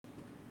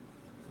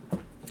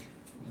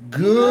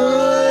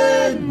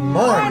Good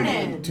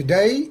morning.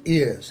 Today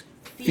is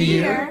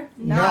Fear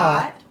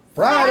Not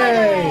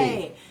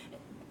Friday.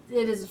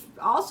 It is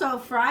also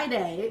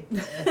Friday,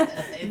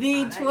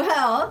 the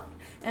 12th,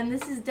 and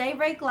this is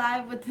Daybreak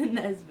Live with the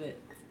Nesbitt.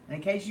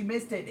 In case you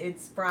missed it,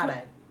 it's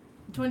Friday.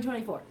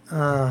 2024.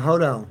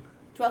 Hold on.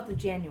 12th of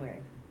January.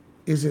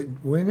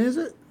 When is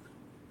it?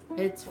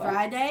 It's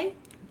Friday,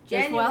 the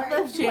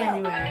 12th of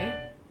January,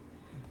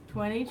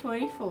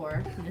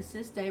 2024, and this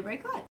is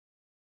Daybreak Live.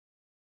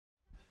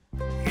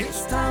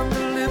 It's time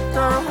to lift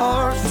our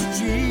hearts to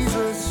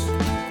Jesus.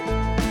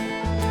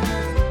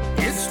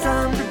 It's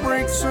time to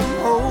break some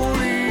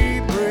holy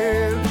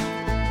bread.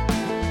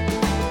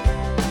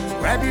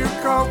 Grab your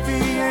coffee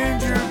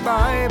and your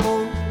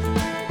Bible.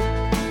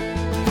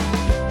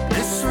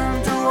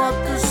 Listen to what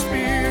the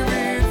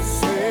Spirit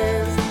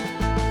says.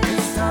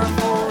 It's time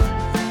for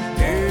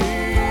Daybreak.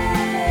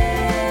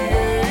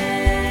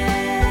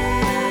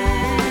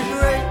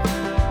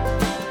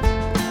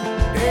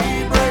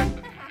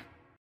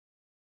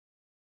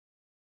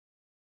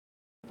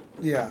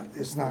 Yeah,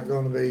 it's not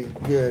going to be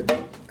good.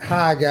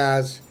 Hi,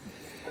 guys.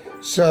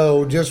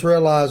 So, just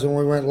realized when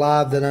we went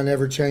live that I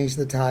never changed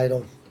the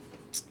title.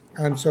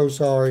 I'm so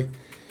sorry.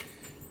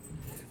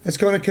 It's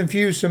going to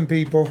confuse some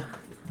people,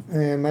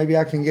 and maybe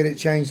I can get it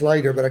changed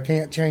later, but I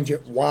can't change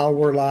it while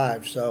we're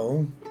live.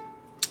 So,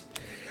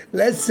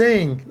 let's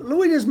sing.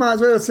 We just might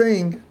as well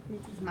sing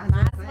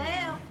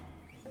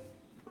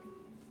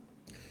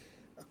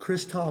a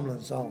Chris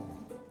Tomlin song.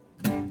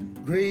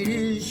 Great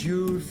is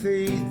your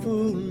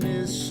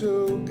faithfulness,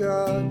 O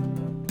God.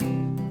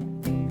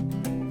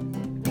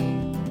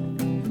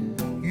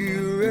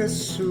 You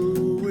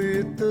wrestle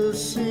with the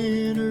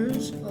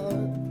sinner's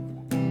heart.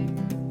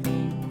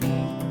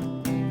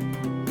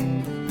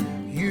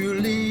 You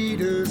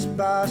lead us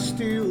by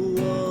still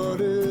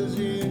waters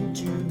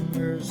into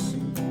mercy,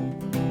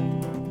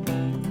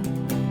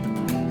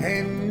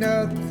 and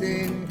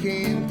nothing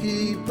can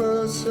keep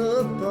us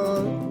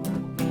apart.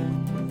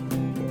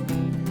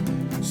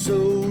 So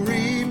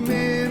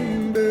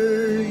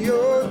remember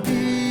your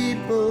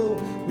people,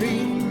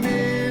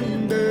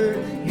 remember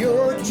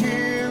your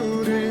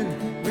children,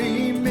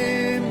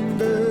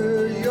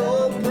 remember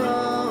your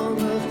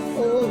promise,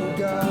 oh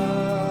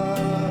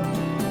God.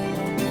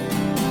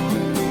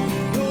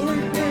 Your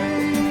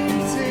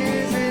grace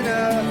is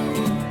enough,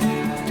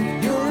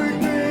 your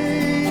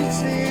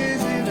grace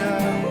is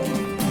enough,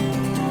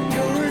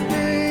 your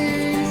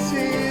grace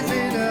is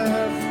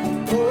enough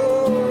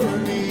for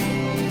me.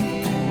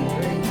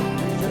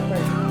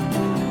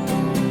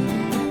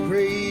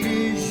 Great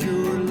is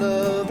your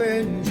love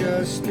and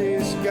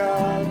justice,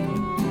 God.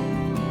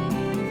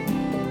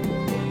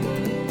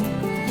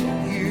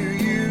 You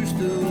use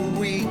the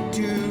weak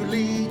to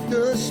lead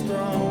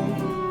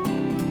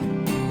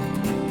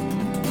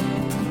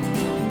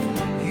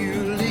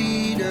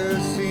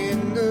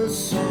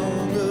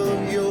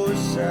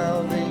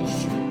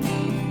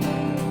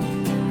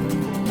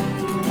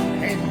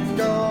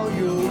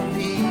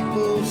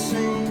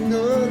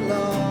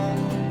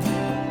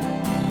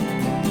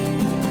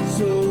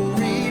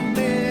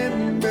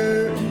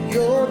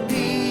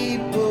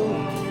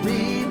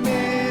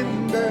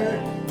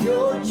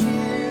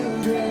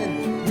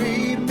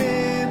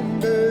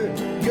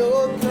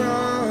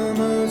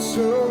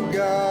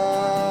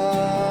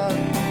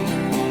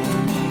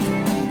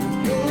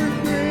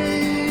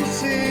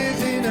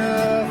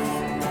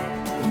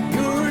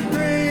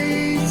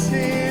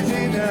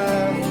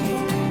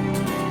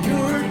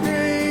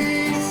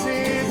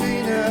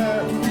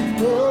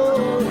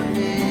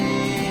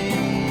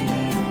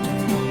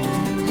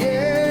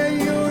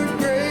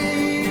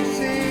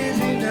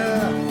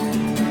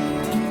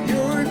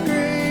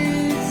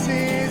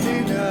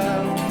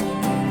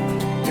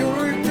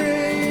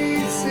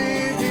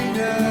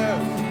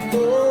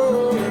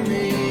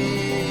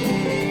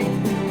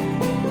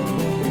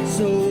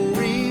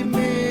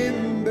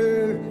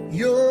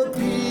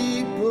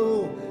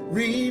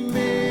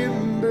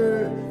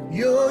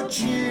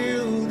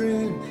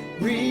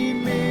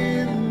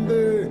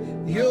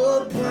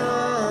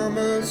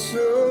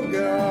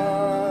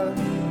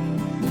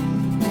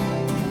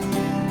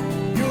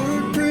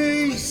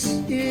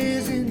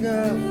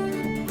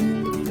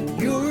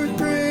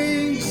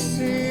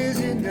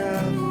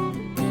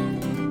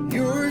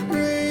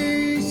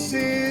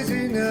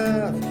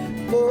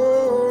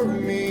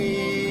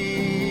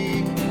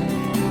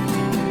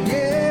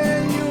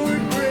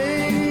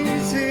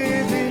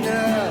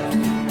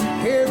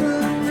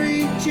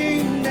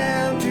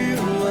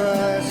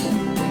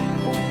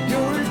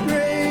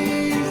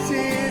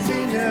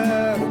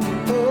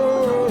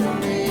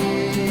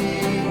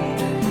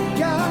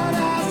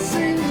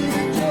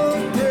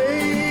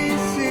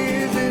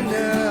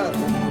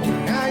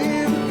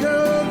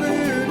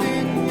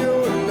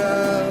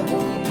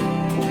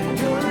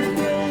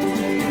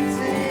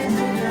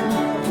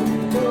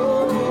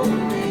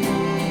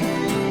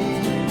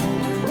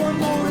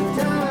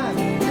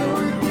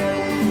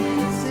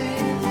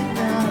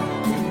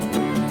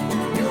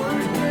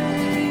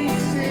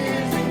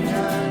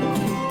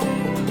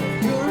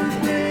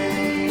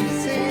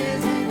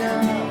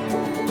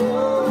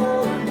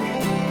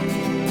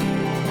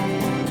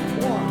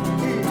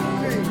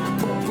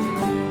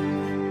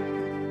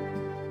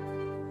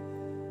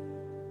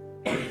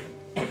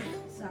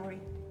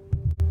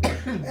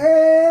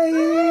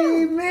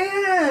Amen.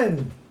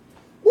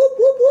 Whoop,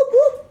 whoop, whoop,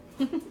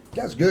 whoop.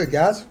 That's good,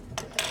 guys.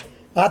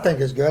 I think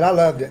it's good. I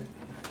loved it.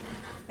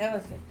 That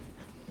was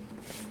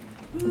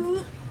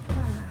good.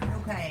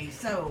 Okay,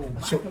 so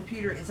my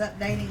computer is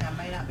updating. I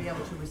may not be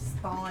able to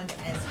respond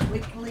as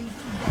quickly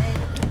today.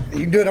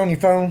 You can do it on your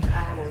phone.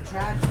 I will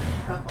try to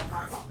keep up on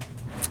my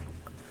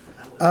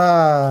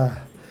phone.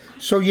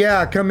 So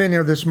yeah, I come in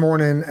here this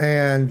morning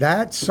and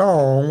that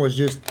song was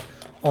just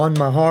on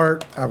my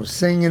heart. I was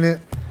singing it.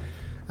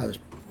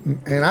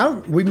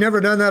 We've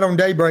never done that on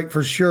Daybreak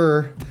for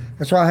sure.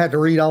 That's why I had to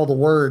read all the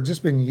words. It's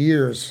been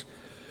years.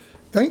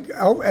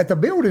 At the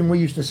building we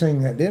used to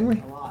sing that, didn't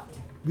we? A lot.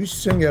 We used to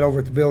sing that over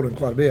at the building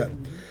quite a bit.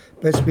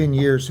 But it's been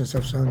years since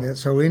I've sung that.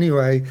 So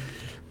anyway,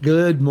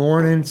 good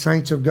morning,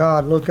 saints of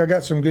God. Look, I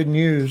got some good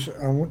news.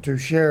 I want to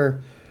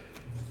share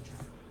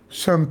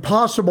some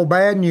possible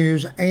bad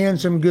news and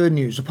some good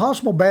news. The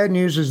possible bad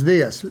news is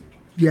this.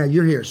 Yeah,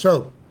 you're here.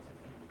 So,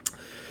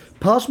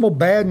 possible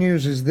bad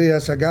news is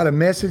this. I got a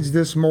message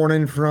this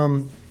morning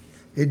from,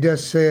 it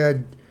just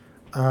said,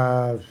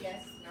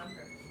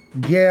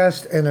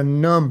 guest and a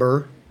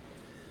number.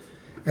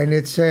 And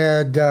it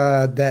said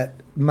that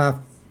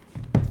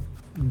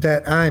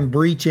I'm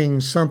breaching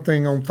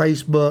something on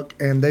Facebook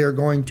and they are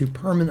going to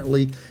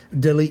permanently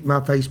delete my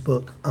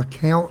Facebook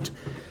account.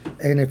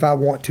 And if I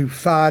want to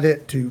fight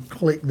it, to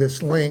click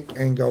this link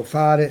and go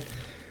fight it.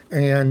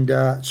 And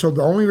so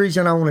the only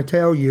reason I want to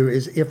tell you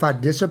is if we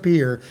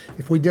disappear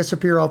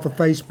off of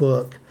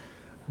Facebook,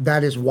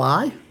 that is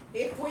why.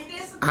 If we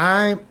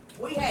disappear,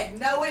 we had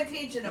no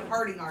intention of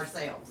hurting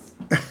ourselves.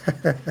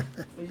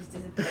 We just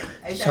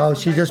disappeared. So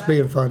she's just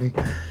being funny.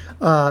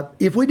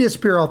 If we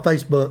disappear off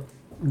Facebook,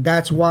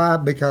 that's why,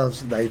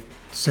 because they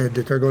said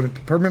that they're going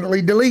to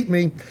permanently delete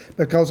me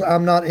because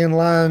I'm not in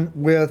line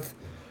with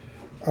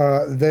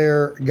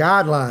their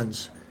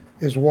guidelines,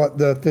 is what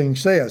the thing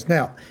says.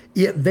 Now,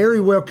 it very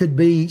well could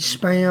be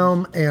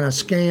spam and a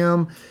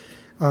scam,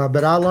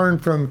 but I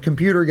learned from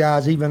computer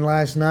guys even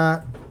last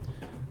night,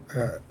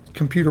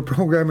 computer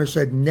programmers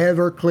said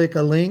never click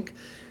a link.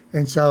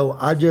 And so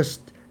I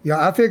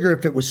figure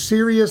if it was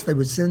serious, they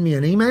would send me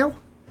an email,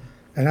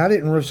 and I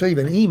didn't receive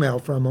an email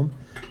from them.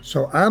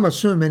 So I'm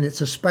assuming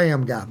it's a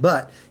spam guy.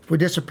 But if we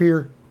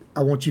disappear,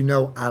 I want you to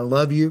know I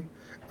love you.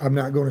 I'm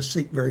not going to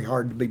seek very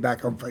hard to be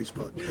back on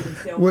Facebook.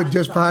 We'll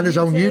just find us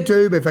on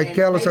YouTube. If they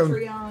tell us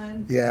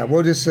on, yeah,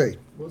 we'll just see.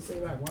 We'll see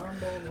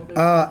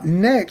like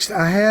next,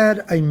 I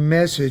had a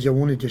message I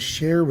wanted to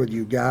share with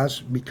you guys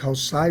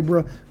because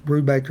Cybra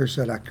Brubaker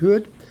said I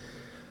could.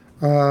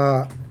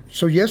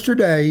 So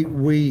yesterday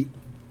we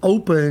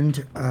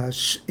opened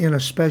in a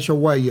special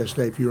way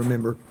yesterday, if you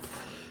remember,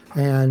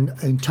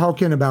 and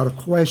talking about a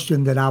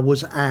question that I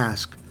was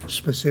asked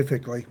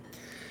specifically.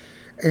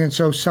 And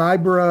so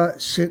Cybra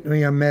sent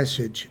me a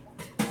message,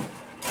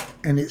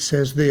 and it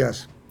says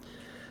this: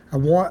 I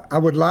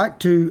would like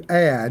to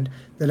add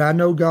that I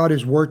know God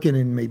is working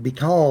in me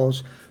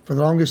because for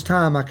the longest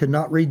time I could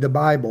not read the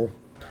Bible.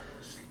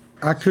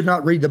 I could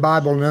not read the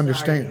Bible and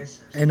understand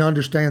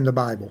the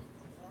Bible.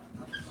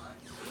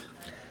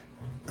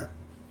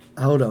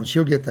 Hold on,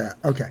 she'll get that.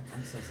 Okay.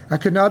 I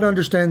could not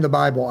understand the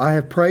Bible. I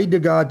have prayed to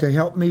God to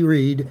help me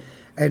read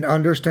and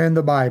understand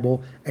the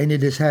Bible, and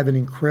it is having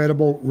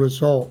incredible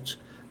results.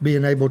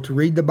 Being able to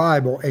read the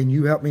Bible, and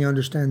you help me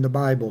understand the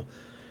Bible.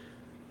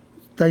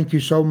 Thank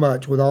you so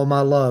much with all my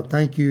love.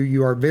 Thank you.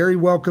 You are very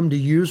welcome to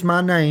use my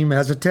name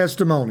as a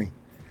testimony.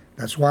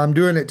 That's why I'm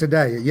doing it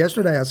today.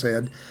 Yesterday I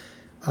said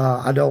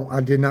I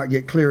did not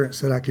get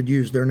clearance that I could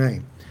use their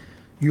name.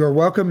 You are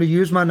welcome to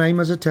use my name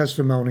as a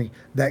testimony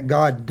that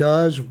God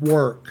does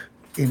work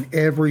in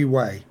every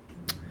way.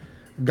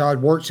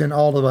 God works in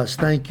all of us.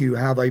 Thank you.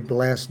 Have a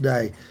blessed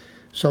day.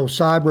 So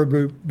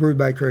Cybra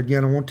Brubaker,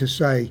 again, I want to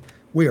say,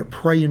 we are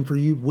praying for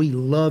you. We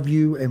love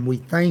you, and we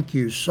thank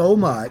you so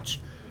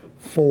much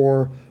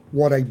for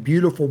what a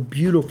beautiful,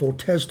 beautiful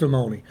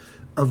testimony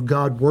of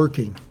God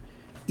working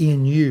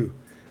in you.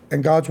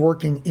 And God's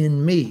working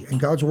in me, and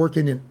God's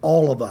working in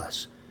all of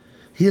us.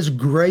 His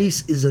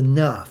grace is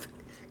enough.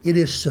 It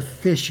is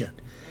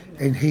sufficient.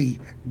 And He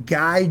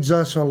guides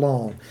us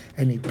along,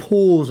 and He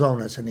pulls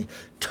on us, and He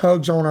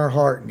tugs on our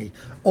heart, and He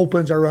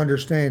opens our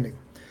understanding.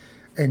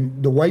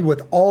 And the way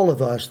with all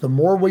of us, the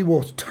more we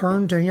will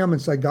turn to Him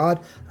and say,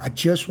 God, I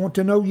just want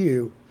to know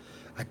you.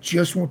 I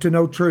just want to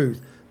know truth.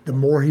 The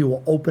more He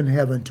will open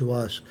heaven to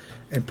us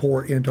and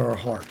pour into our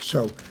hearts.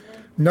 So,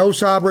 no,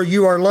 Cybra,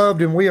 you are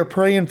loved, and we are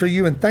praying for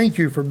you. And thank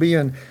you for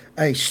being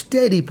a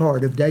steady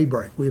part of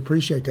Daybreak. We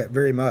appreciate that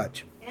very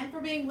much. And for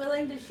being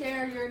willing to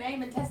share your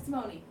name and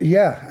testimony.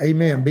 Yeah,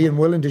 amen. Being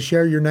willing to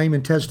share your name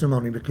and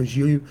testimony, because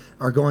you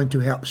are going to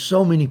help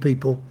so many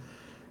people.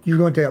 You're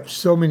going to help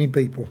so many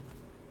people.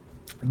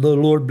 The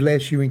Lord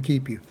bless you and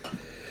keep you.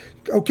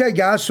 Okay,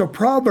 guys, so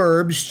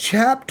Proverbs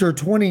chapter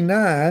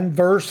 29,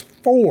 verse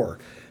 4.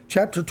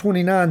 Chapter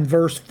 29,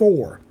 verse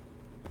 4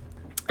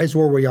 is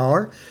where we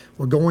are.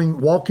 We're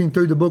walking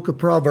through the book of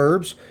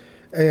Proverbs.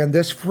 And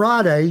this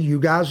Friday, you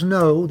guys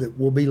know that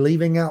we'll be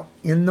leaving out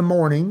in the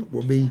morning.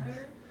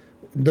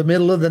 the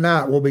middle of the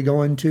night, we'll be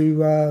going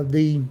to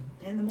the In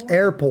the morning.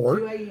 airport.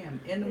 2 a.m.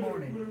 in the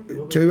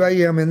morning. 2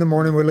 a.m. in the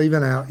morning, we're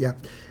leaving out, yeah.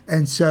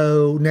 And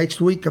so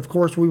next week, of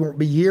course, we won't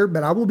be here,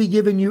 but I will be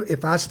giving you,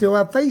 if I still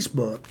have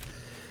Facebook,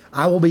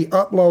 I will be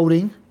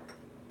uploading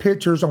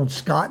pictures on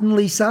Scott and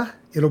Lisa.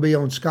 It'll be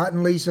on Scott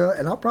and Lisa,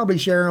 and I'll probably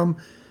share them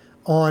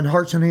on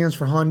Hearts and Hands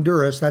for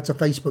Honduras. That's a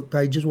Facebook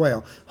page as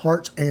well.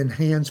 Hearts and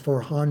Hands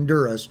for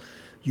Honduras.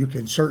 You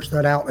can search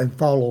that out and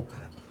follow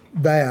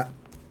that.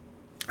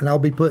 And I'll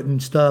be putting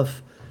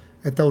stuff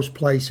at those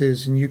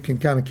places, and you can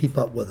kind of keep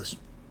up with us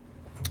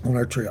on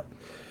our trip.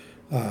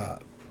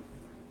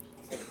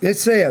 It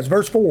says,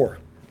 verse 4,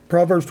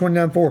 Proverbs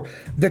 29:4,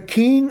 the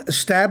king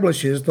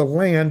establishes the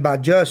land by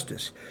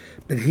justice,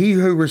 but he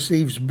who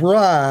receives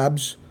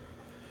bribes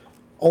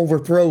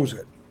overthrows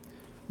it.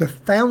 The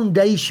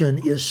foundation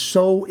is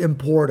so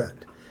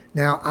important.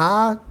 Now,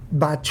 I,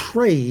 by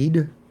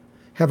trade,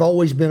 have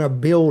always been a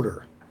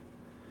builder,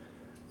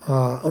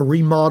 a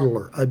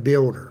remodeler, a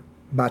builder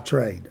by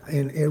trade.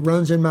 And it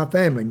runs in my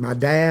family. My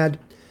dad,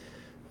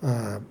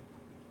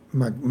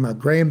 my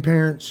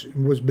grandparents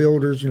was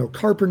builders.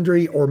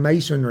 Carpentry or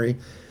masonry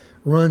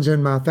runs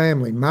in my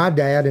family. My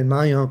dad and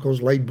my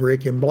uncles laid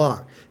brick and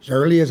block. As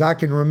early as I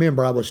can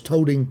remember, I was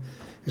toting,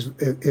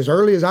 as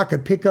early as I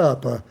could pick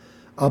up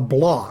a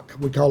block,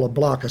 we call a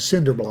block a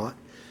cinder block,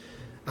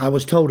 I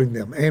was toting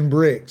them, and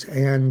bricks,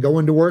 and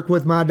going to work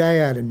with my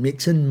dad and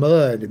mixing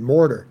mud and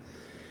mortar.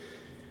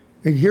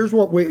 And here's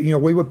what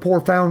we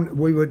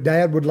would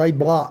Dad would lay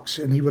blocks,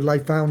 and he would lay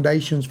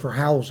foundations for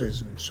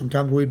houses, and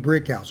sometimes we'd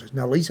brick houses.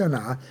 Now, Lisa and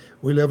I,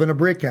 we live in a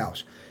brick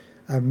house.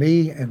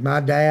 Me and my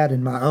dad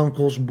and my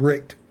uncles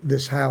bricked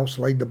this house,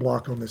 laid the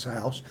block on this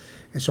house.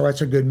 And so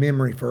that's a good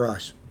memory for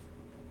us,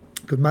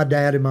 because my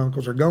dad and my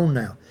uncles are gone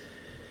now.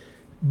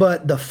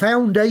 But the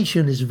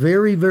foundation is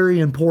very, very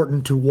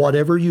important to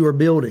whatever you are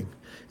building.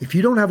 If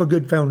you don't have a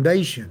good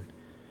foundation,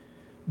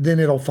 then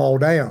it'll fall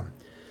down.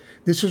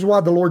 This is why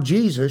the Lord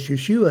Jesus,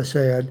 Yeshua,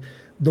 said,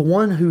 the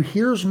one who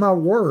hears my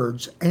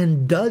words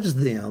and does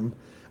them,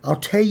 I'll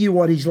tell you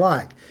what he's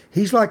like.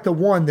 He's like the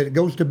one that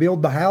goes to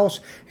build the house,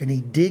 and he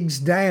digs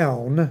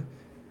down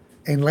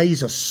and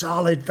lays a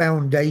solid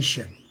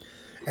foundation.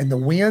 And the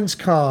winds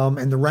come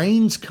and the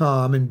rains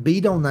come and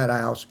beat on that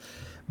house,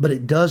 but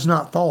it does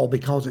not fall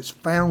because it's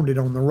founded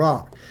on the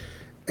rock.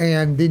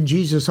 And then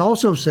Jesus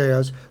also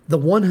says, the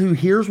one who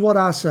hears what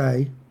I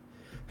say,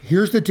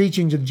 hears the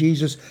teachings of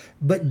Jesus,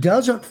 but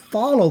doesn't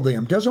follow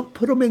them, doesn't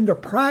put them into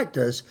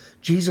practice,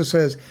 Jesus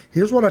says,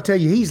 here's what I tell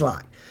you he's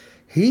like.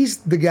 He's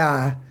the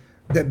guy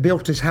that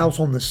built his house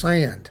on the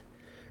sand.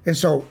 And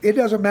so it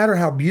doesn't matter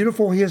how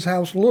beautiful his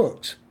house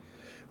looks.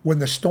 When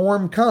the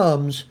storm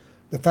comes,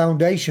 the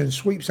foundation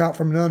sweeps out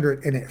from under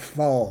it and it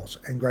falls,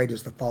 and great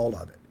is the fall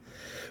of it.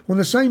 Well, in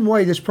the same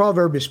way, this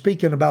proverb is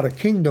speaking about a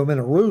kingdom and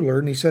a ruler,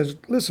 and he says,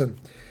 listen,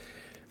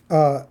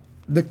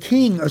 the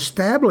king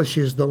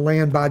establishes the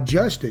land by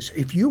justice.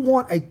 If you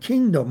want a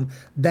kingdom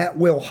that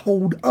will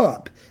hold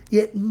up,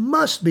 it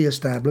must be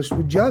established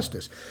with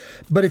justice.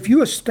 But if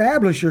you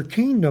establish your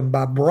kingdom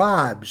by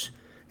bribes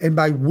and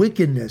by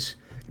wickedness,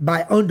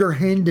 by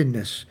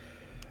underhandedness,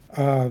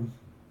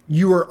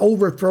 you are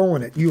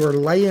overthrowing it. You are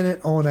laying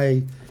it on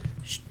a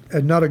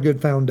not a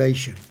good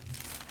foundation.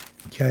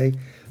 Okay?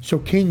 So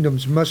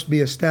kingdoms must be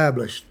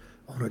established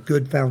on a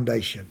good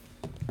foundation.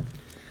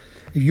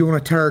 If you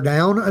want to tear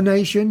down a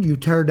nation, you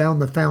tear down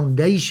the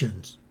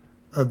foundations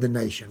of the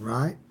nation,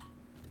 right?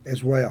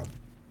 As well.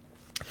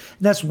 And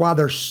that's why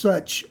there's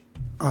such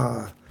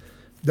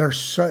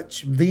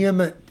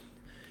vehement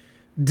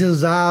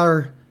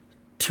desire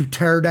to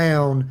tear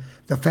down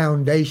the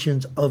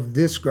foundations of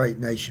this great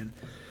nation.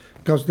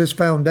 Because the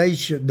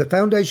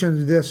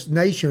foundation of this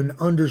nation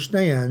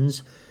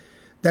understands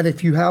that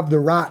if you have the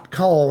right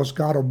cause,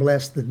 God will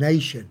bless the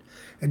nation.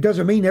 It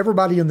doesn't mean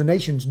everybody in the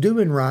nation's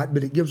doing right,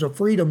 but it gives a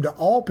freedom to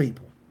all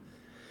people.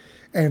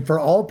 And for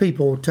all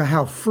people to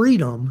have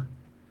freedom,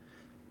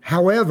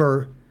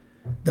 however,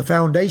 the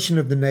foundation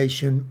of the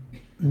nation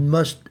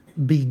must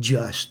be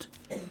just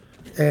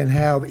and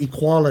have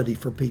equality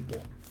for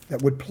people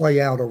that would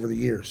play out over the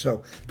years.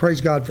 So praise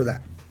God for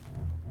that.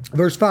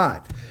 Verse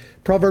 5,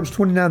 Proverbs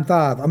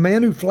 29:5, a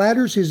man who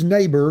flatters his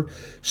neighbor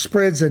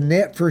spreads a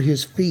net for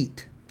his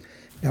feet.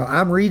 Now,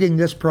 I'm reading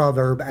this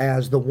proverb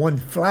as the one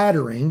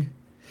flattering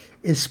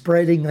is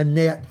spreading a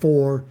net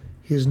for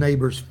his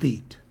neighbor's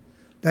feet.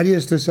 That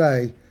is to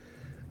say,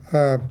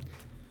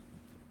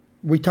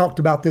 we talked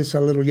about this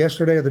a little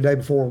yesterday or the day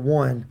before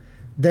one.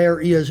 There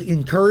is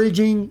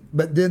encouraging,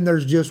 but then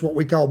there's just what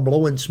we call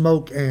blowing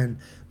smoke and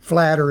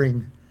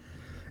flattering.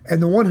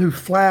 And the one who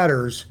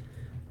flatters,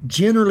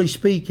 generally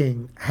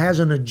speaking, has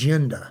an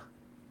agenda.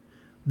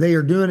 They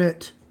are doing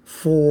it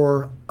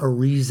for a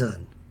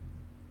reason.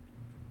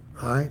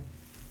 Right?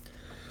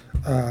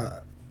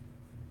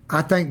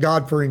 I thank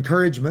God for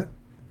encouragement.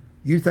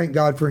 You thank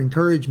God for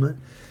encouragement.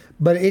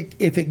 But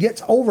if it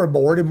gets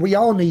overboard, and we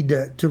all need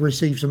to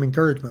receive some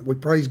encouragement, we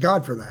praise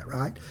God for that,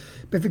 right?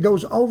 But if it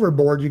goes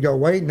overboard, you go,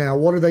 wait now,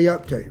 what are they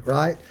up to,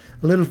 right?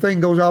 A little thing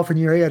goes off in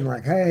your head and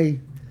like, hey,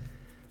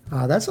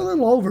 That's a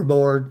little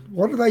overboard.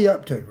 What are they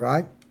up to,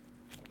 right?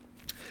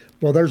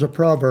 Well, there's a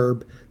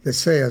proverb that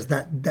says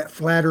that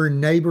flattering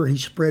neighbor,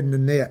 he's spreading the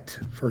net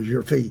for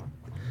your feet.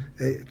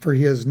 For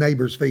his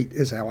neighbor's feet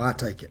is how I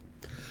take it.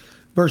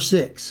 Verse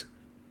 6,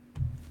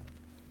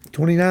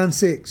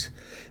 29:6.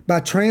 By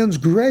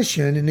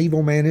transgression, an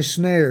evil man is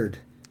snared,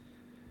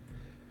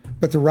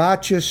 but the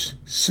righteous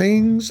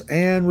sings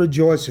and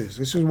rejoices.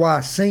 This is why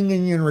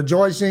singing and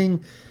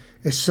rejoicing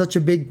is such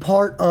a big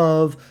part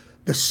of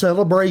the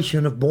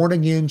celebration of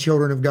born-again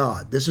children of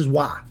God. This is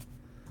why.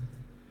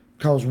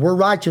 Because we're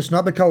righteous,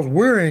 not because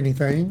we're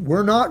anything.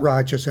 We're not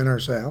righteous in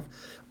ourselves.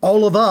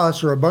 All of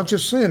us are a bunch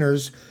of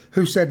sinners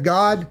who said,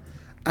 God,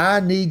 I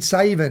need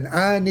saving.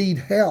 I need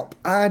help.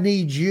 I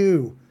need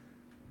you.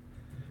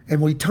 And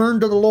we turn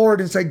to the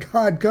Lord and say,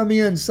 God, come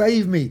in,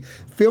 save me.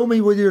 Fill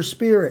me with your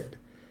spirit.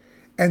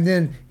 And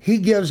then he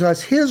gives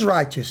us his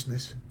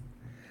righteousness.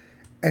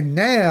 And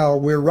now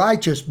we're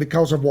righteous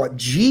because of what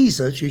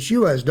Jesus,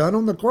 Yeshua, has done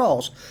on the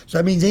cross. So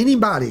that means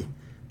anybody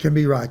can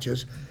be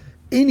righteous.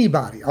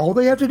 Anybody. All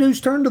they have to do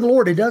is turn to the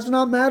Lord. It does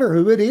not matter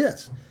who it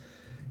is.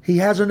 He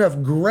has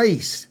enough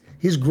grace.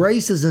 His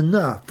grace is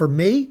enough for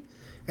me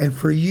and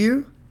for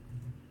you,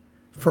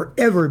 for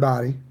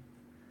everybody.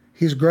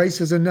 His grace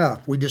is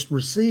enough. We just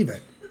receive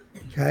it.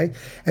 Okay?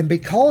 And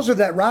because of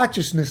that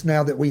righteousness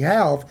now that we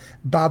have,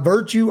 by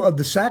virtue of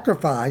the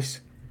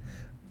sacrifice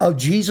of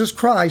Jesus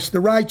Christ, the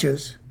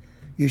righteous,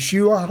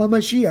 Yeshua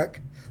HaMashiach,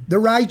 the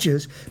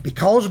righteous,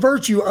 because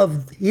virtue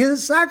of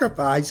his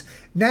sacrifice,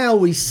 now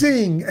we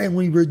sing and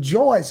we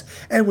rejoice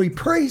and we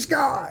praise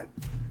God.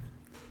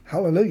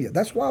 Hallelujah.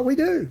 That's why we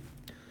do.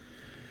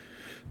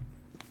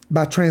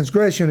 By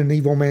transgression, an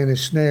evil man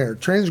is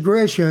snared.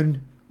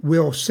 Transgression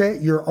will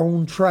set your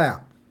own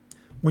trap.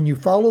 When you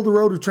follow the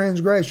road of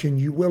transgression,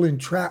 you will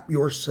entrap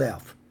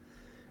yourself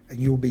and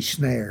you will be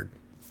snared.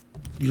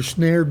 You're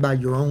snared by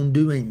your own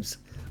doings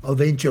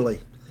eventually.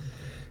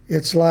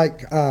 It's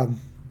like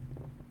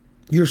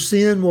your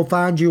sin will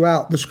find you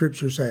out, the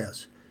scripture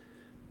says.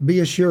 Be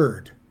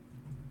assured.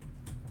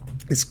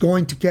 It's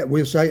going to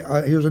we'll say,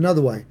 here's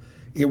another way.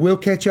 It will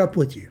catch up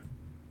with you.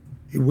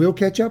 It will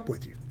catch up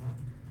with you.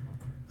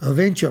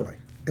 Eventually,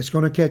 it's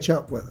going to catch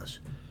up with us.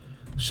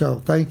 So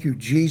thank you,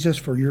 Jesus,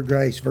 for your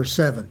grace. Verse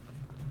 7.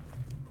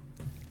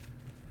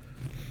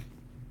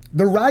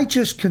 The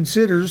righteous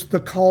considers the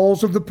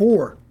cause of the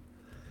poor,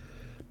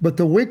 but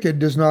the wicked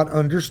does not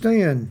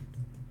understand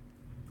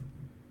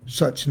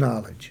such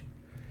knowledge.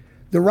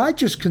 The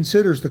righteous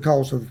considers the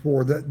cause of the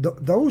poor.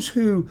 Those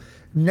who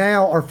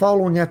now are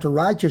following after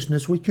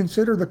righteousness, we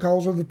consider the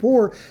cause of the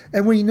poor,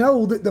 and we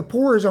know that the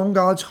poor is on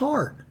God's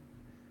heart.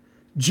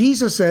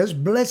 Jesus says,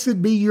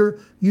 blessed be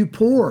you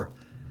poor,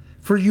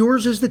 for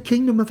yours is the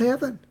kingdom of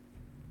heaven.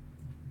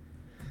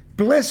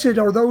 Blessed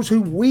are those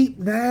who weep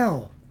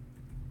now.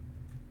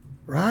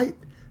 Right?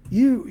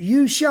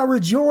 You shall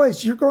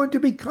rejoice. You're going to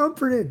be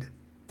comforted.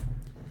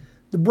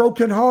 The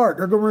broken heart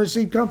are going to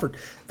receive comfort.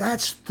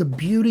 That's the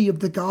beauty of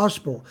the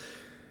gospel.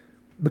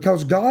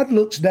 Because God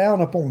looks down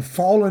upon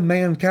fallen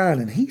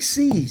mankind and he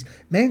sees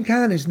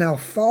mankind is now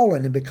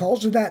fallen. And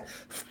because of that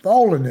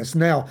fallenness,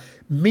 now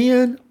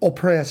men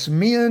oppress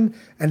men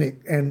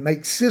and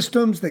make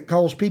systems that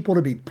cause people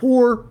to be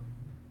poor.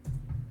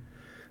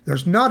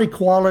 There's not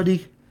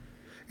equality.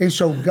 And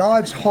so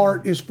God's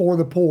heart is for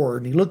the poor.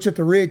 And he looks at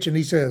the rich and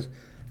he says,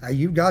 hey,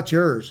 you've got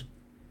yours.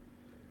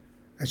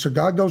 And so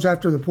God goes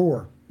after the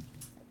poor.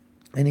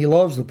 And he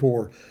loves the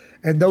poor.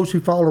 And those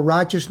who follow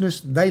righteousness,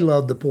 they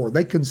love the poor.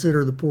 They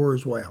consider the poor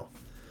as well.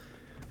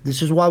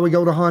 This is why we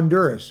go to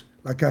Honduras.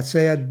 Like I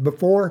said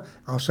before,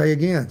 I'll say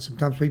again.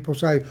 Sometimes people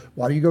say,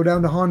 why do you go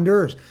down to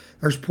Honduras?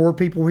 There's poor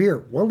people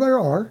here. Well, there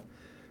are.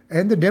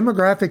 And the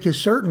demographic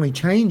is certainly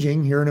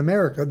changing here in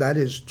America. That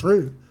is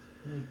true.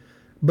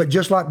 But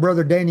just like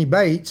Brother Danny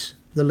Bates,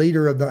 the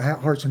leader of the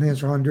Hearts and Hands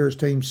for Honduras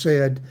team,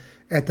 said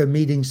at the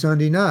meeting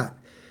Sunday night,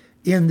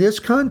 in this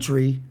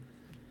country,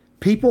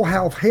 people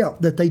have help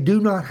that they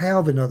do not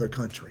have in other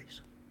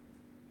countries.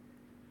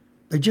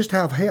 They just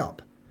have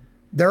help.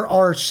 There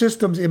are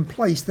systems in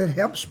place that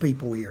helps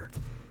people here.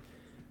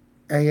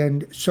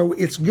 And so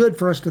it's good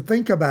for us to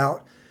think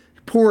about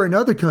poor in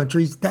other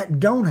countries that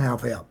don't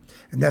have help.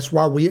 And that's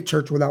why we at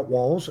Church Without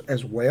Walls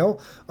as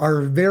well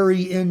are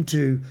very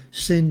into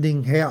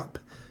sending help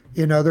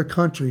in other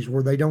countries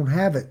where they don't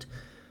have it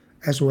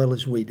as well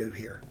as we do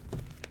here.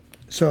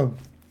 So,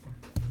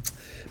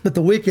 but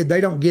the wicked,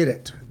 they don't get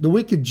it. The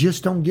wicked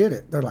just don't get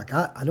it. They're like,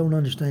 I don't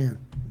understand.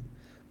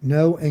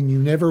 No, and you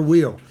never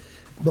will.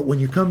 But when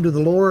you come to the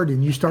Lord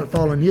and you start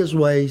following his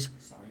ways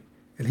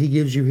and he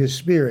gives you his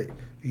spirit,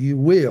 you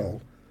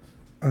will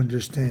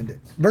understand it.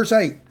 Verse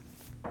 8.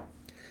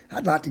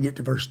 I'd like to get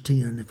to verse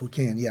 10 if we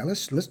can. Yeah,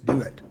 let's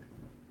do it.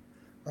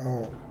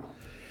 Oh.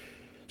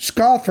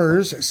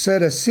 Scoffers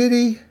set a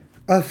city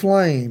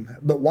aflame,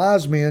 but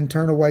wise men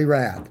turn away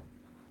wrath.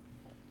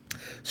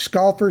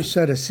 Scoffers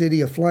set a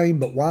city aflame,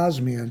 but wise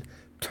men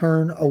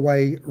turn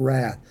away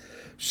wrath.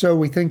 So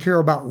we think here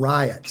about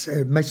riots.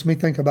 It makes me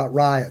think about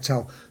riots,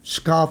 how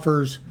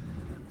scoffers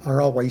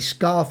are always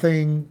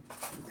scoffing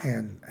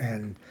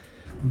and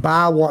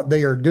by what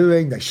they are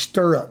doing, they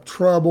stir up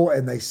trouble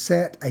and they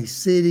set a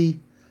city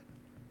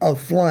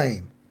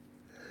aflame.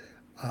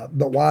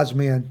 But wise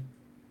men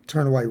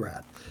turn away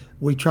wrath.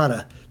 We try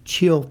to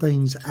chill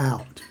things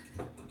out.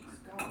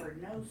 Scoffer,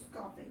 no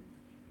scoffing.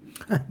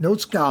 No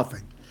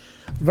scoffing.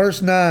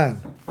 Verse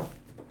 9.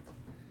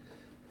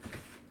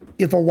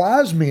 If a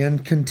wise man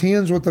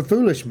contends with a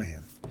foolish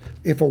man,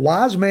 if a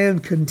wise man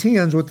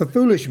contends with a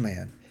foolish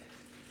man,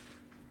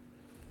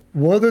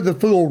 whether the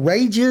fool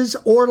rages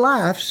or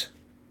laughs,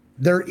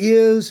 there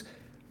is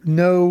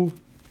no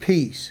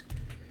peace.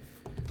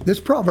 This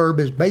proverb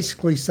is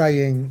basically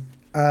saying,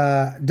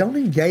 don't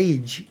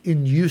engage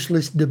in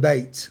useless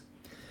debates.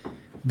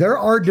 There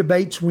are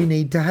debates we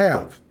need to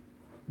have.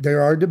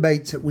 There are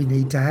debates that we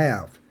need to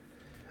have.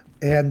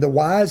 And the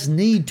wise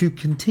need to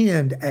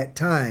contend at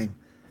time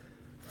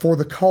for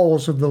the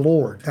cause of the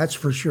Lord. That's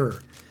for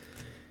sure.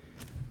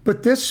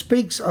 But this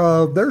speaks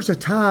of, there's a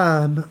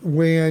time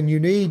when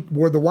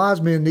where the wise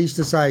man needs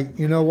to say,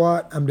 you know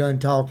what, I'm done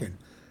talking.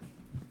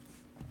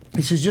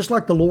 He says, just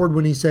like the Lord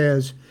when he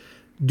says,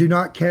 do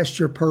not cast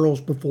your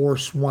pearls before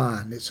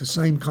swine. It's the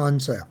same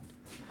concept.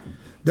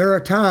 There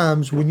are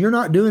times when you're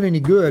not doing any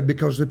good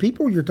because the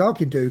people you're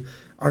talking to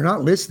are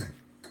not listening.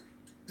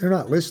 They're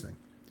not listening.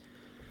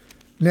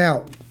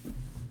 Now,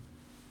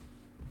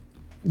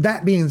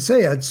 that being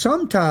said,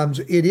 sometimes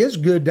it is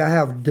good to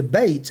have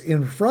debates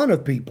in front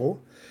of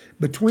people,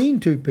 between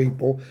two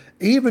people,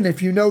 even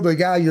if you know the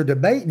guy you're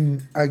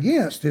debating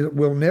against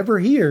will never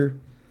hear.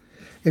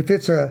 If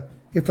it's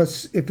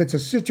a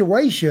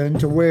situation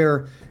to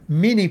where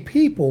many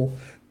people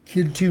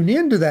can tune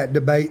into that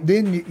debate,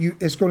 then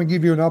it's going to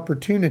give you an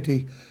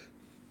opportunity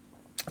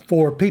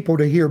for people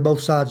to hear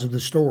both sides of the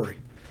story.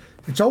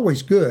 It's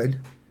always good.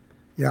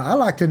 Yeah, I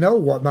like to know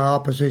what my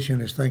opposition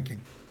is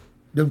thinking.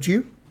 Don't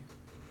you?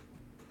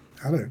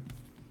 I do.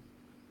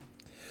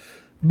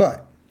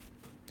 But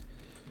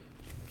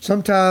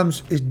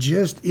sometimes it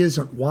just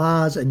isn't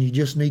wise and you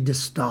just need to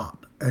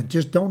stop and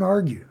just don't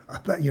argue.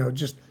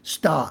 Just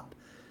stop,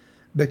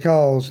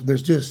 because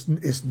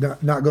it's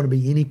not going to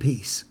be any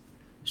peace.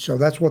 So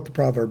that's what the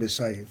proverb is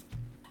saying.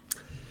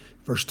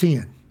 Verse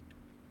 10.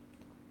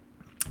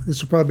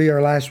 This will probably be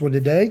our last one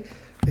today.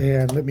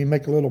 And let me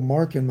make a little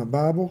mark in my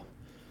Bible,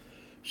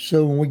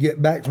 so when we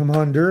get back from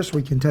Honduras,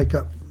 we can take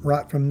up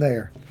right from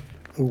there.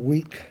 A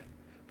week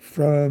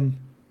from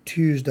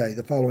Tuesday,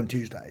 the following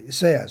Tuesday. It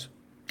says,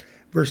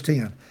 verse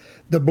 10,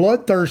 the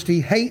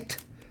bloodthirsty hate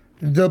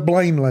the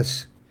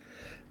blameless,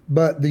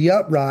 but the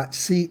upright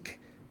seek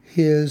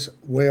his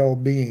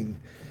well-being.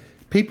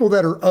 People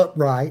that are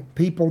upright,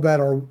 people that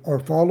are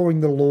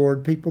following the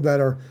Lord, people that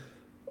are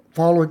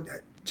following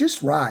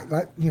just right,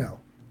 like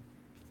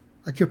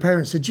your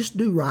parents said, just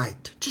do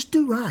right. Just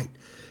do right.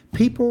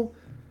 People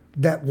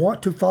that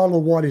want to follow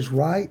what is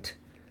right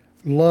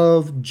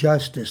love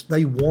justice.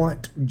 They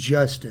want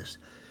justice.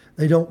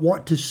 They don't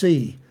want to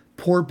see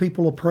poor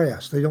people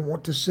oppressed. They don't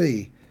want to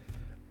see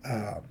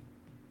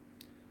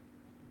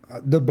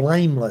the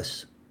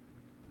blameless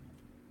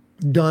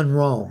done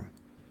wrong.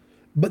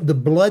 But the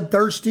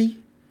bloodthirsty,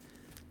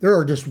 there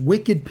are just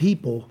wicked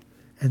people,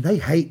 and they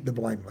hate the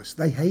blameless.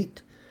 They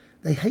hate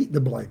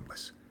the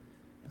blameless.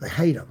 They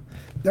hate them.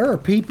 There are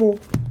people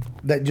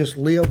that just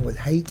live with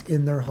hate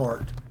in their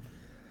heart.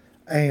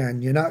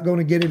 And you're not going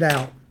to get it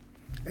out.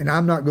 And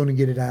I'm not going to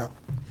get it out.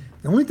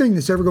 The only thing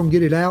that's ever going to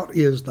get it out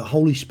is the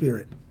Holy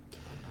Spirit.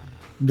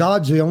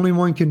 God's the only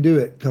one can do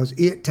it, because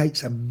it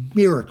takes a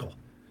miracle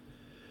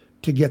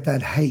to get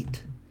that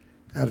hate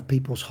out of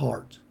people's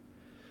hearts.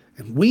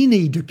 And we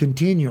need to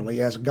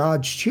continually, as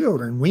God's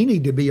children, we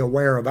need to be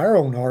aware of our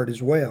own heart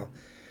as well.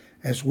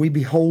 As we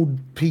behold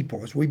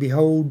people, as we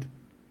behold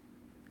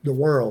the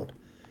world.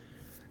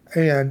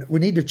 And we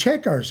need to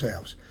check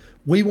ourselves.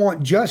 We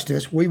want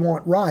justice, we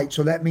want right,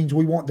 so that means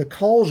we want the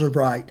cause of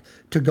right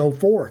to go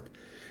forth.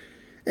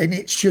 And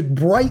it should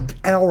break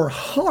our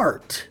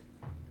heart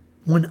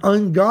when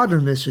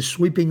ungodliness is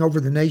sweeping over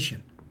the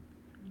nation,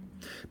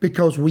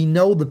 because we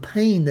know the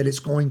pain that it's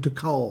going to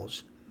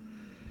cause.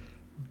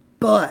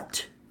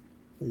 But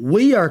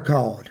we are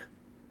called,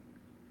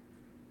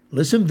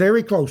 listen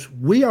very close,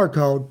 we are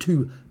called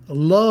to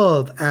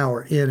love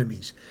our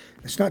enemies.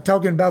 It's not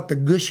talking about the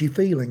gushy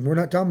feeling. We're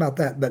not talking about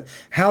that. But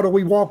how do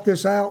we walk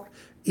this out?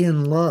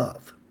 In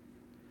love.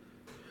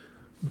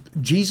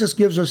 Jesus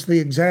gives us the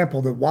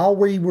example that while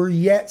we were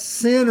yet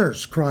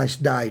sinners,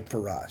 Christ died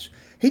for us.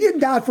 He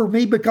didn't die for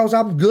me because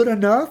I'm good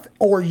enough,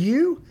 or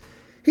you.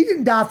 He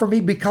didn't die for me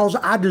because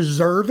I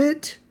deserve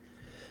it.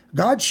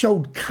 God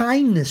showed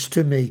kindness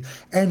to me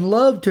and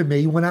love to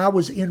me when I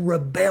was in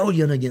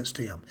rebellion against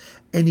him.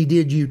 And he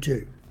did you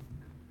too.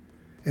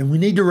 And we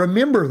need to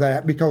remember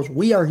that, because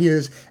we are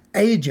his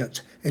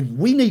agents, and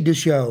we need to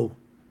show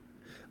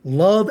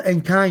love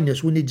and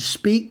kindness. We need to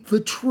speak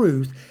the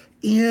truth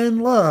in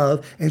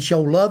love and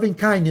show love and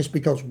kindness,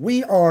 because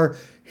we are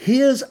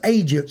his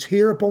agents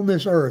here upon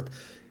this earth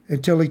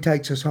until he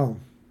takes us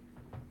home.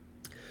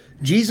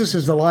 Jesus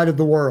is the light of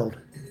the world.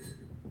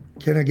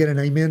 Can I get an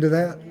amen to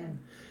that?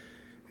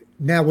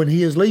 Now, when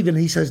he is leaving,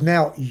 he says,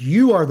 now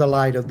you are the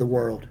light of the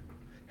world.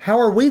 How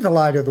are we the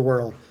light of the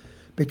world?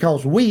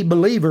 Because we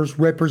believers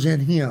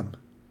represent him.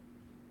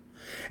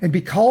 And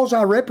because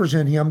I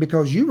represent him,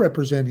 because you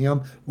represent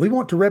him, we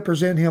want to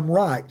represent him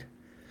right.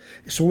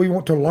 So we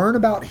want to learn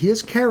about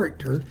his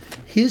character,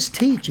 his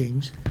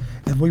teachings,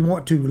 and we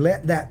want to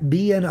let that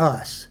be in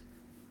us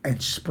and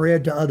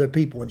spread to other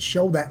people and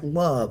show that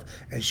love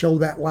and show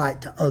that light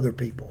to other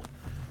people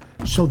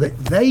so that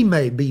they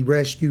may be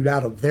rescued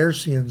out of their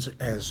sins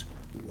as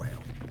well.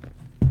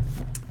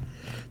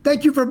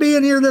 Thank you for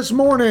being here this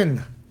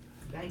morning.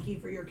 Thank you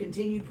for your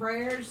continued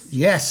prayers.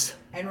 Yes.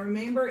 And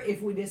remember,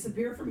 if we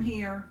disappear from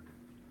here,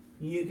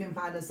 you can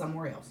find us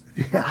somewhere else.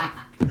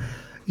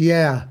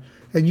 Yeah.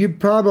 And you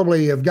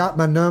probably have got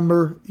my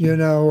number,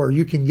 or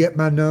you can get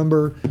my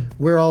number.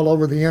 We're all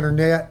over the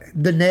internet.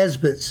 The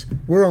Nesbitts,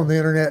 we're on the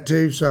internet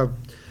too. So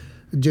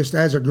just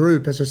as a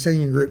group, as a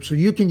singing group. So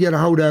you can get a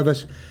hold of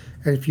us.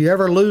 And if you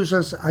ever lose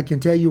us, I can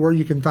tell you where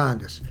you can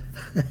find us.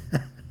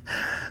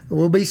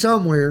 We'll be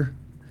somewhere.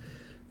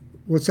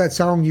 What's that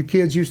song you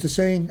kids used to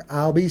sing?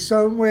 I'll be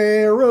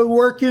somewhere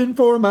working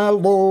for my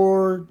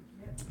Lord.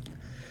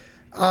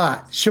 All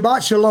right.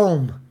 Shabbat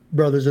Shalom,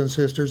 brothers and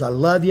sisters. I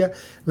love you.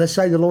 Let's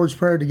say the Lord's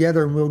Prayer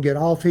together and we'll get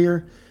off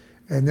here.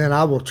 And then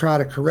I will try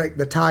to correct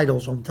the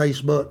titles on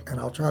Facebook. And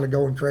I'll try to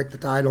go and correct the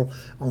title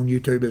on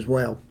YouTube as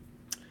well.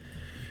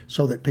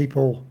 So that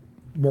people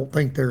won't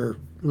think they're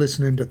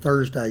listening to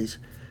Thursdays.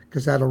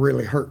 Because that'll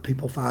really hurt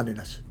people finding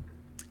us.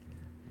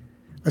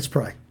 Let's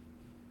pray.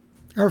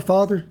 Our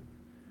Father,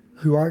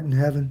 who art in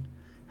heaven,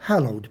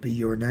 hallowed be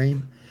your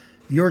name.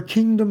 Your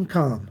kingdom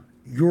come,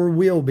 your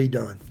will be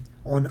done,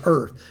 on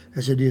earth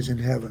as it is in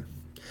heaven.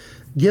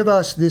 Give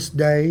us this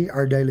day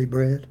our daily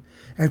bread,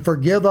 and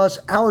forgive us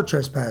our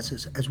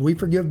trespasses, as we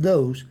forgive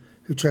those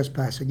who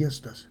trespass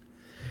against us.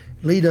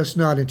 Lead us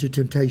not into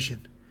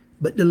temptation,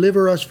 but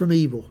deliver us from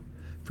evil.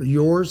 For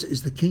yours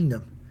is the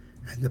kingdom,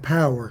 and the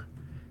power,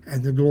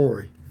 and the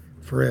glory,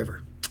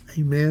 forever.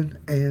 Amen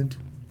and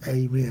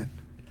amen.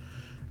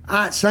 All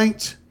right,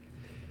 saints.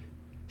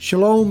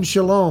 Shalom,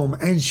 shalom,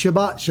 and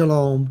Shabbat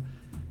shalom.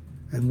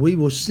 And we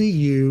will see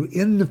you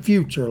in the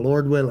future,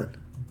 Lord willing.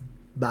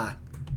 Bye.